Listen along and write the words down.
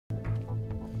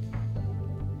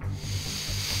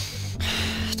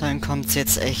Dann kommt's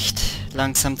jetzt echt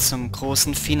langsam zum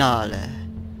großen Finale.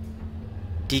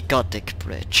 Die Gothic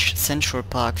Bridge, Central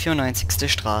Park,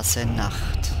 94. Straße,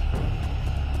 Nacht.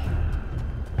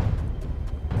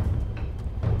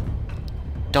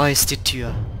 Da ist die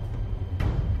Tür.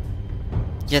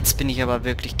 Jetzt bin ich aber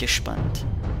wirklich gespannt.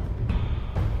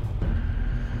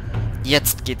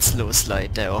 Jetzt geht's los,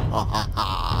 Leute. Oh,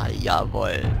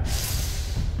 jawohl.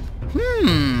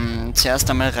 Zuerst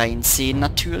einmal reinsehen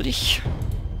natürlich.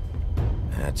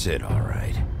 That's it, all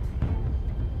right.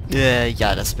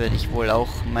 Ja, das würde ich wohl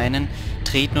auch meinen.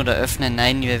 Treten oder öffnen?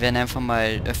 Nein, wir werden einfach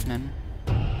mal öffnen.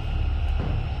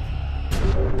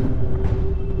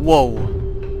 Wow.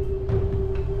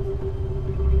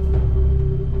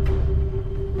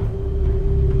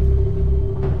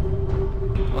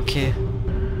 Okay.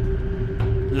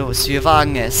 Los, wir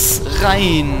wagen es.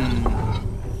 Rein!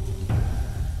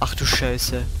 Ach du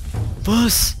Scheiße.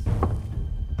 Was?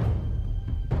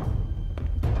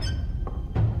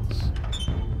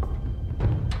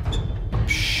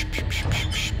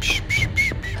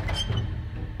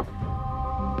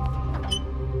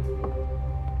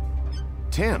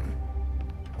 Tim,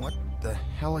 what the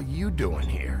hell are you doing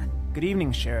here? Good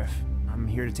evening, Sheriff. I'm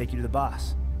here to take you to the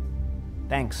boss.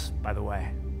 Thanks, by the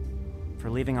way, for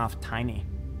leaving off Tiny.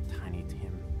 Tiny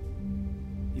Tim.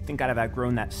 You'd think I'd have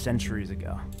outgrown that centuries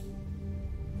ago.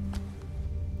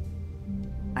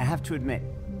 I have to admit,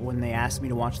 when they asked me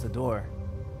to watch the door,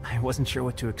 I wasn't sure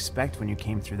what to expect when you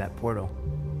came through that portal.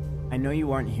 I know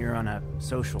you aren't here on a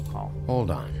social call.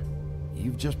 Hold on.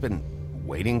 You've just been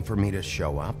waiting for me to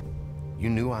show up? You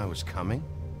knew I was coming?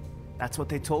 That's what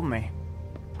they told me.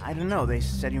 I don't know, they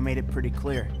said you made it pretty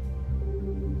clear.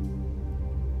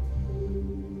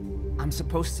 I'm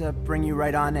supposed to bring you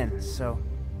right on in, so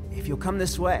if you'll come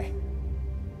this way.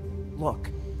 Look,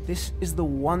 this is the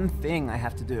one thing I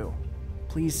have to do.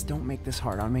 Please don't make this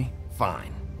hard on me.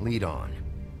 Fine, lead on.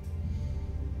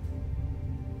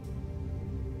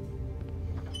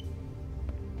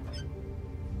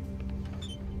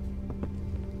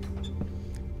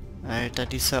 Alter,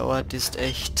 dieser Ort ist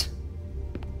echt...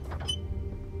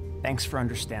 Thanks for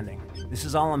understanding. This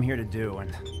is all I'm here to do,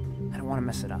 and I don't want to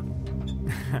mess it up.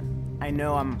 I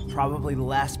know I'm probably the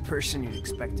last person you'd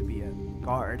expect to be a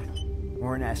guard,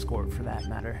 or an escort for that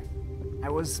matter. I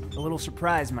was a little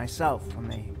surprised myself when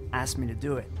they asked me to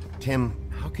do it. Tim,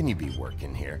 how can you be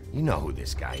working here? You know who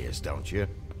this guy is, don't you?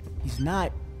 He's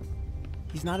not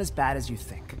as bad as you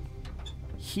think.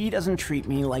 He doesn't treat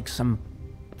me like some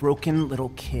broken little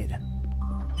kid.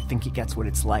 I think he gets what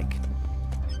it's like.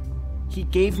 He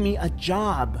gave me a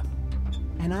job,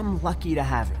 and I'm lucky to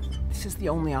have it. This is the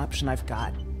only option I've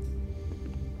got.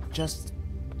 Just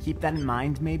keep that in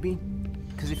mind, maybe?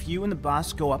 Because if you and the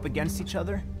boss go up against each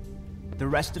other, the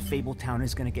rest of Fabletown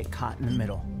is gonna get caught in the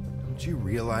middle. Don't you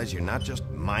realize you're not just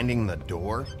minding the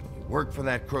door? You work for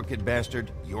that crooked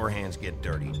bastard, your hands get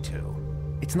dirty too.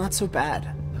 It's not so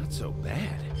bad. Not so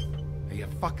bad? Are you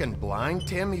fucking blind,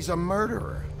 Tim? He's a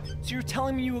murderer. So you're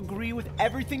telling me you agree with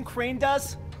everything Crane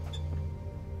does?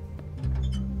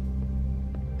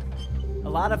 A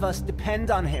lot of us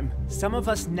depend on him. Some of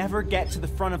us never get to the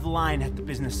front of the line at the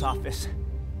business office.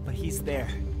 But he's there.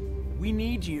 We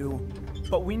need you,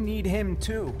 but we need him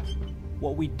too.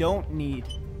 What we don't need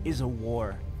is a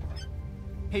war.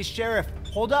 Hey, Sheriff,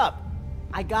 hold up.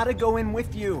 I gotta go in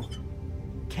with you.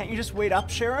 Can't you just wait up,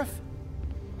 Sheriff?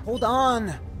 Hold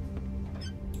on.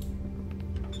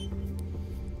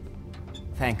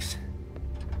 Thanks.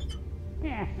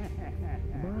 Am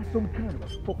I some kind of a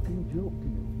fucking joke to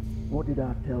you? What did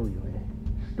I tell you, eh?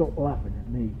 Stop laughing at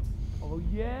me. Oh,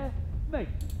 yeah? Mate,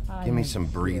 Give me some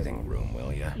breathing room,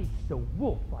 will ya? It's the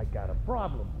wolf I got a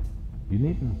problem with. You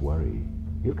needn't worry.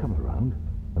 He'll come around,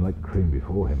 and like Crane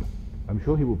before him, I'm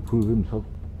sure he will prove himself.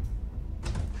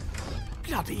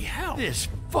 Bloody hell! This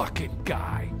fucking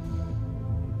guy!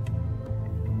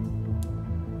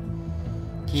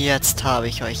 Jetzt habe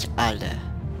ich euch alle.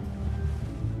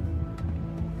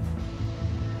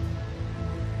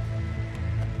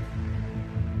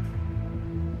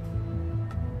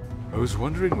 I was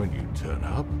wondering when you'd turn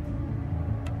up.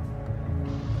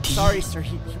 Sorry, sir,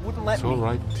 he wouldn't let It's me. all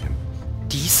right, Tim.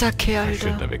 Dieser Kerl I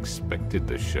shouldn't da? have expected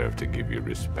the sheriff to give you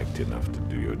respect enough to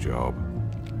do your job.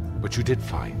 But you did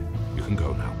fine. You can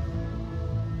go now.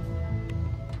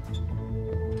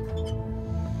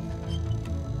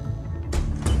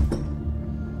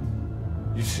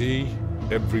 You see,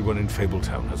 everyone in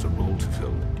Fabletown has a role to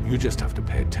fill. You just have to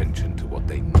pay attention to what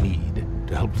they need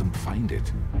to help them find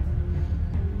it.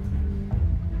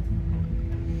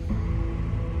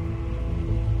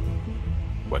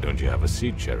 Why don't you have a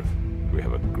seat, Sheriff? We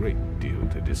have a great deal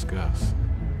to discuss.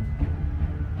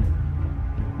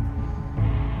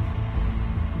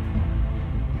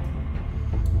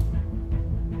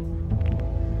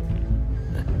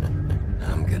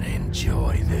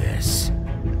 enjoy this.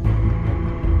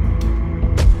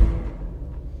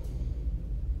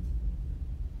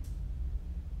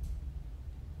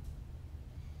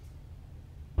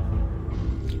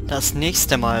 Das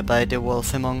nächste Mal bei The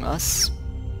Wolf Among Us.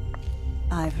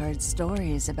 I've heard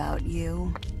stories about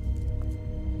you.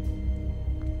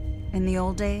 In the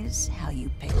old days, how you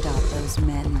picked off those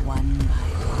men one by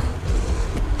one.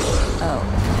 Oh,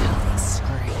 and how they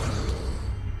screamed.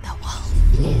 The wolf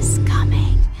is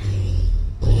coming.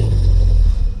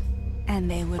 And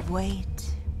they would wait,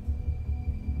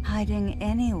 hiding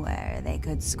anywhere they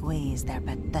could squeeze their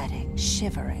pathetic,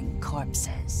 shivering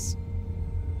corpses.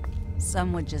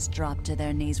 Some would just drop to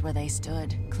their knees where they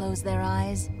stood, close their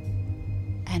eyes,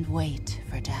 and wait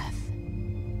for death.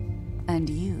 And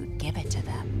you'd give it to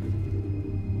them.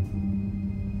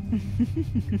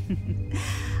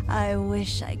 I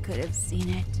wish I could have seen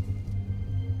it.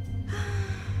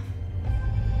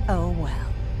 Oh well.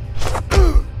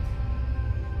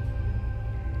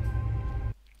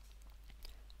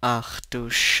 Ach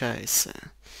du Scheiße.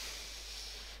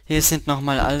 Hier sind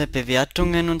nochmal alle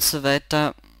Bewertungen und so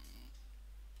weiter.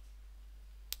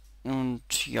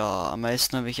 Und ja, am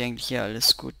meisten habe ich eigentlich hier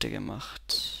alles Gute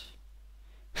gemacht.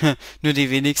 Nur die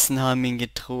wenigsten haben ihn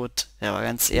gedroht. Ja, aber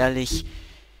ganz ehrlich,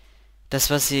 das,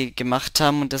 was sie gemacht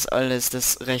haben und das alles,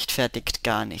 das rechtfertigt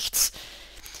gar nichts.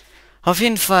 Auf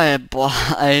jeden Fall, boah,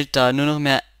 Alter, nur noch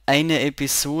mehr eine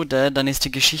Episode, dann ist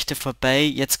die Geschichte vorbei.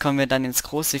 Jetzt kommen wir dann ins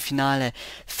große Finale.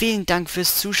 Vielen Dank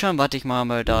fürs Zuschauen. Warte, ich mache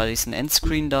mal da diesen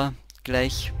Endscreen da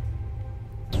gleich.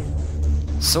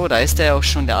 So, da ist ja auch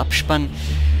schon der Abspann.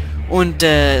 Und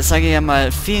sage ja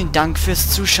mal, vielen Dank fürs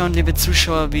Zuschauen, liebe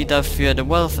Zuschauer, wieder für The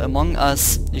Wolf Among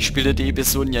Us. Ich spiele die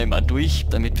Episoden ja immer durch,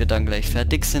 damit wir dann gleich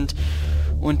fertig sind.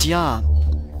 Und ja,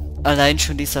 allein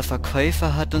schon dieser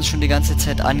Verkäufer hat uns schon die ganze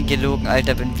Zeit angelogen.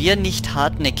 Alter, wenn wir nicht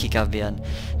hartnäckiger wären,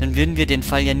 dann würden wir den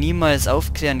Fall ja niemals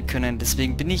aufklären können.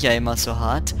 Deswegen bin ich ja immer so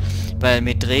hart, weil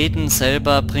mit Reden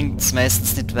selber bringt es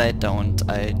meistens nicht weiter. Und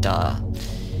Alter,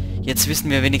 jetzt wissen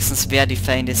wir wenigstens, wer die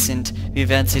Feinde sind. Wir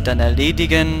werden sie dann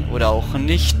erledigen oder auch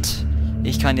nicht.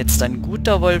 Ich kann jetzt ein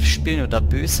guter Wolf spielen oder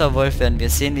böser Wolf. Werden wir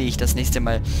sehen, wie ich das nächste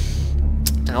Mal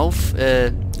drauf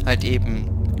halt eben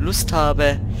Lust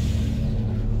habe.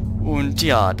 Und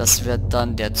ja, das wird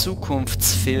dann der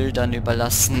Zukunftsphil dann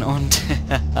überlassen. Und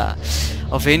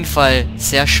auf jeden Fall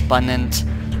sehr spannend.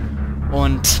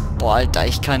 Und boah, Alter,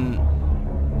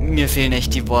 mir fehlen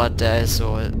echt die Worte,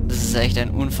 also das ist echt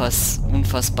ein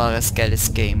unfassbares,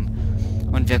 geiles Game.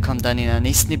 Und wir kommen dann in der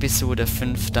nächsten Episode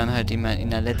 5, dann halt immer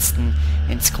in der letzten,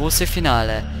 ins große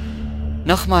Finale.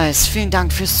 Nochmals vielen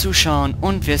Dank fürs Zuschauen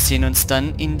und wir sehen uns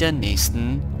dann in der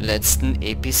nächsten, letzten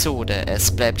Episode.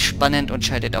 Es bleibt spannend und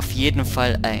schaltet auf jeden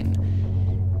Fall ein.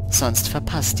 Sonst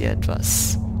verpasst ihr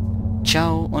etwas.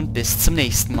 Ciao und bis zum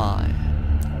nächsten Mal.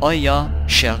 Euer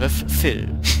Sheriff Phil.